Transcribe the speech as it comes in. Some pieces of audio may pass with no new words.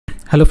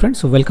Hello friends,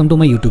 so welcome to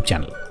my YouTube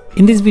channel.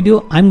 In this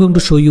video, I'm going to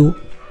show you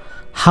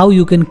how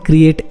you can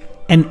create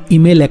an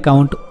email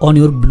account on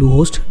your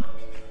Bluehost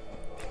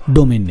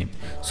domain name.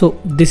 So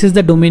this is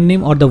the domain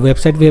name or the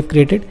website we have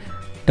created,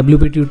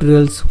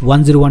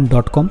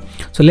 WPtutorials101.com.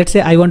 So let's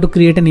say I want to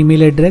create an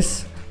email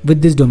address with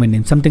this domain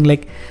name, something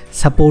like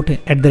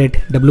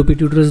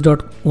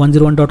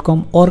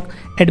support@wptutorials101.com or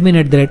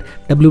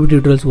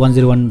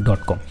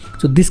admin@wptutorials101.com.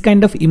 So this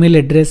kind of email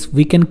address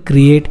we can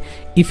create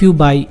if you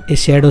buy a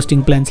shared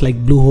hosting plans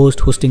like Bluehost,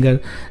 Hostinger.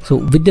 So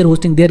with their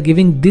hosting, they are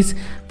giving this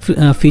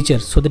feature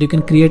so that you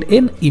can create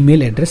an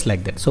email address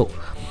like that. So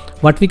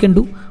what we can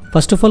do,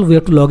 first of all, we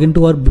have to log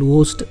into our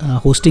Bluehost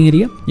hosting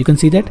area. You can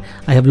see that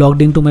I have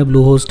logged into my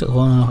Bluehost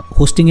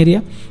hosting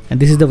area, and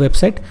this is the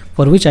website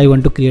for which I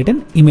want to create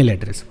an email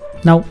address.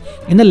 Now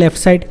in the left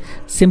side,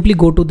 simply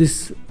go to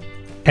this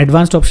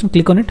advanced option,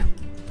 click on it.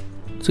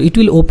 So it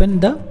will open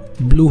the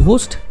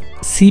Bluehost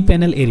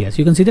cPanel area. So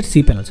you can see that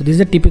cPanel. So this is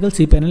a typical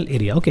cPanel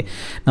area. Okay.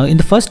 Now in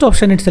the first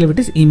option itself, it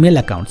is email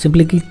account.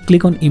 Simply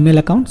click on email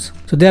accounts.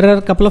 So there are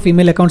a couple of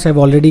email accounts I've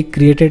already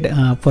created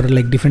for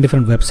like different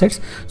websites.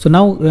 So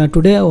now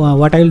today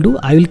what I will do,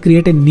 I will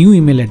create a new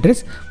email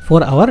address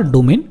for our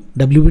domain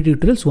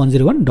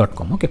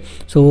WPtutorials101.com. Okay.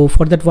 So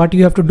for that, what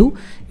you have to do,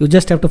 you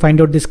just have to find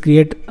out this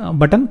create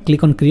button,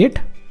 click on create.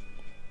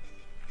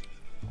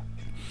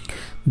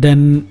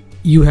 Then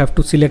you have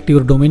to select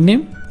your domain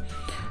name.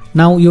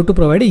 Now you have to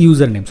provide a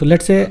username. So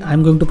let's say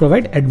I'm going to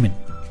provide admin.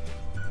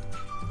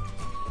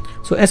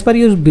 So as per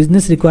your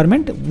business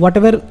requirement,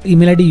 whatever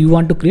email ID you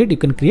want to create, you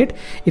can create.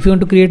 If you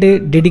want to create a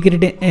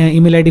dedicated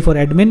email ID for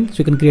admin, so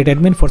you can create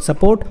admin. For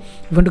support,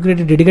 if you want to create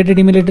a dedicated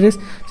email address,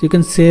 so you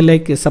can say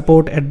like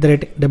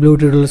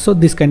support@WPtutorials. So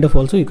this kind of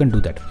also you can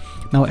do that.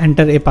 Now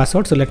enter a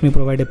password. So let me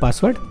provide a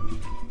password.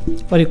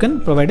 Or you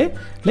can provide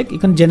you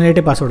can generate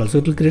a password also.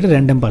 It will create a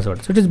random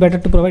password. So it is better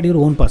to provide your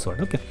own password.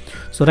 Okay.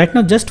 So right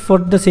now, just for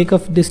the sake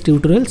of this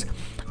tutorials,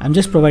 I'm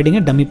just providing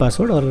a dummy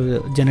password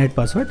or generate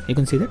password. You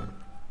can see that.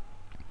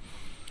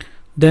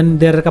 Then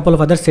there are a couple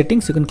of other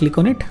settings. You can click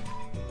on it.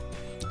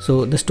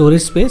 So the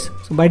storage space.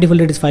 So by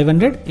default it is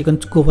 500. You can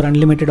go for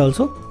unlimited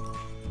also.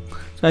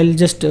 So I'll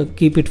just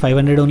keep it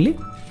 500 only.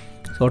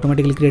 So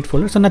automatically create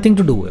folder. So nothing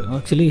to do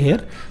actually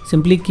here.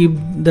 Simply keep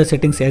the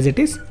settings as it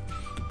is.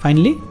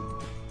 Finally,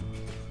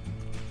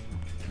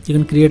 you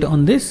can create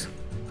on this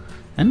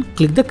and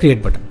click the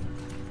create button.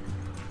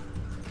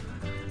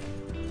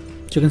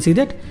 So you can see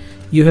that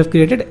you have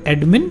created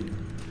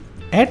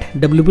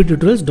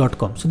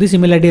admin@wptutorials.com. So this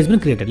email ID has been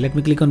created. Let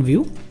me click on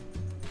view.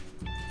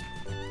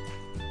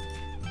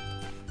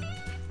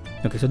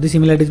 Okay, so this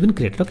email ID has been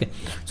created. Okay,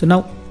 so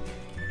now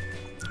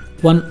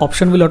one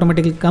option will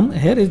automatically come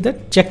here is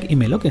that check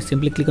email. Okay,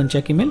 simply click on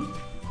check email.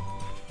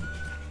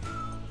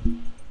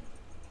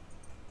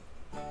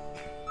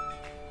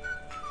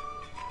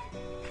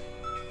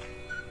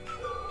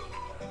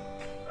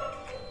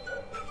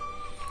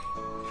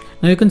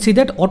 Now you can see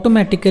that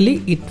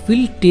automatically it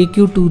will take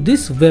you to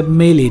this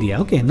webmail area.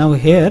 Okay, now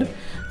here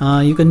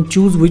you can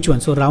choose which one.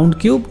 So round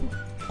cube,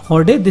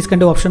 holiday, this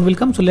kind of option will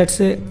come. So let's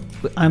say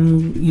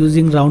I'm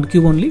using round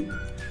cube only.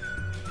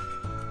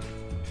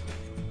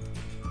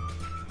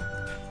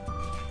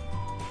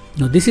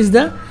 Now this is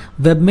the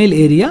webmail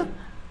area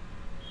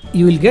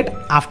you will get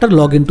after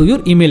login to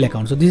your email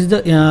account. So this is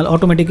the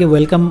automatically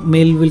welcome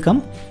mail will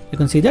come. You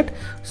can see that.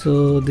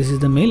 So this is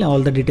the mail.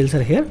 All the details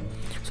are here.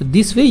 So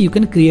this way you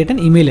can create an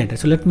email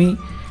address. So let me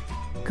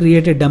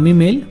create a dummy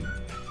mail.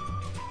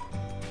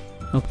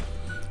 Okay.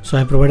 So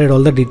I provided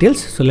all the details.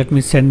 So let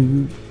me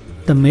send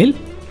the mail.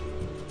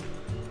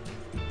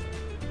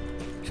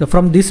 So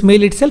from this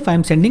mail itself, I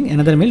am sending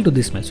another mail to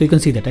this mail. So you can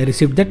see that I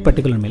received that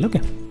particular mail.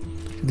 Okay.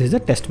 So this is the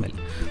test mail.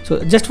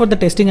 So just for the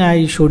testing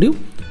I showed you.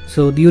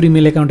 So your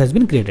email account has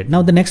been created.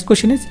 Now the next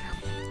question is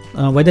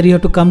whether you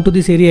have to come to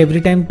this area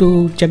every time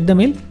to check the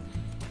mail.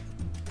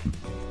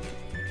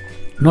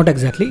 Not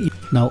exactly.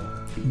 Now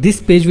this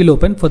page will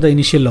open for the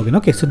initial login.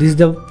 Okay, so this is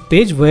the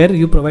page where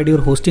you provide your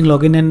hosting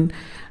login and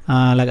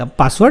like a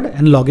password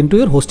and login to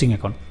your hosting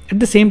account. At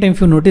the same time, if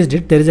you noticed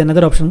it, there is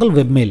another option called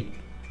webmail.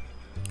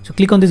 So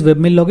click on this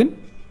webmail login.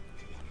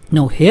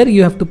 Now here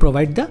you have to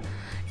provide the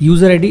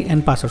user ID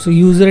and password. So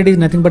user ID is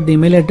nothing but the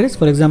email address.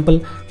 For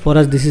example, for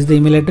us this is the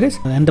email address,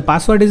 and the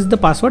password is the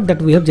password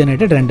that we have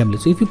generated randomly.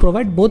 So if you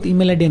provide both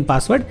email ID and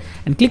password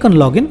and click on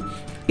login,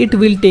 it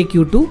will take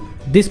you to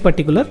this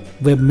particular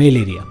webmail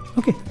area.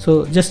 Okay,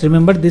 so just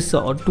remember this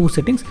two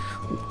settings.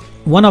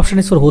 One option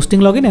is for hosting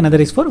login, another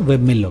is for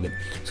webmail login.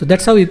 So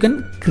that's how you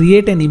can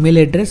create an email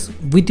address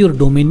with your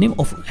domain name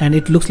and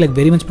it looks like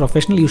very much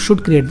professional. You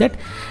should create that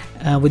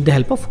with the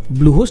help of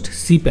Bluehost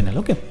cPanel.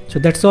 Okay, so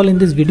that's all in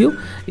this video.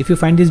 If you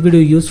find this video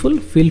useful,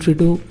 feel free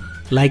to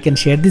like and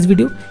share this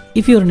video.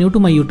 If you are new to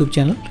my YouTube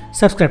channel,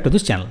 subscribe to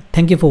this channel.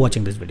 Thank you for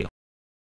watching this video.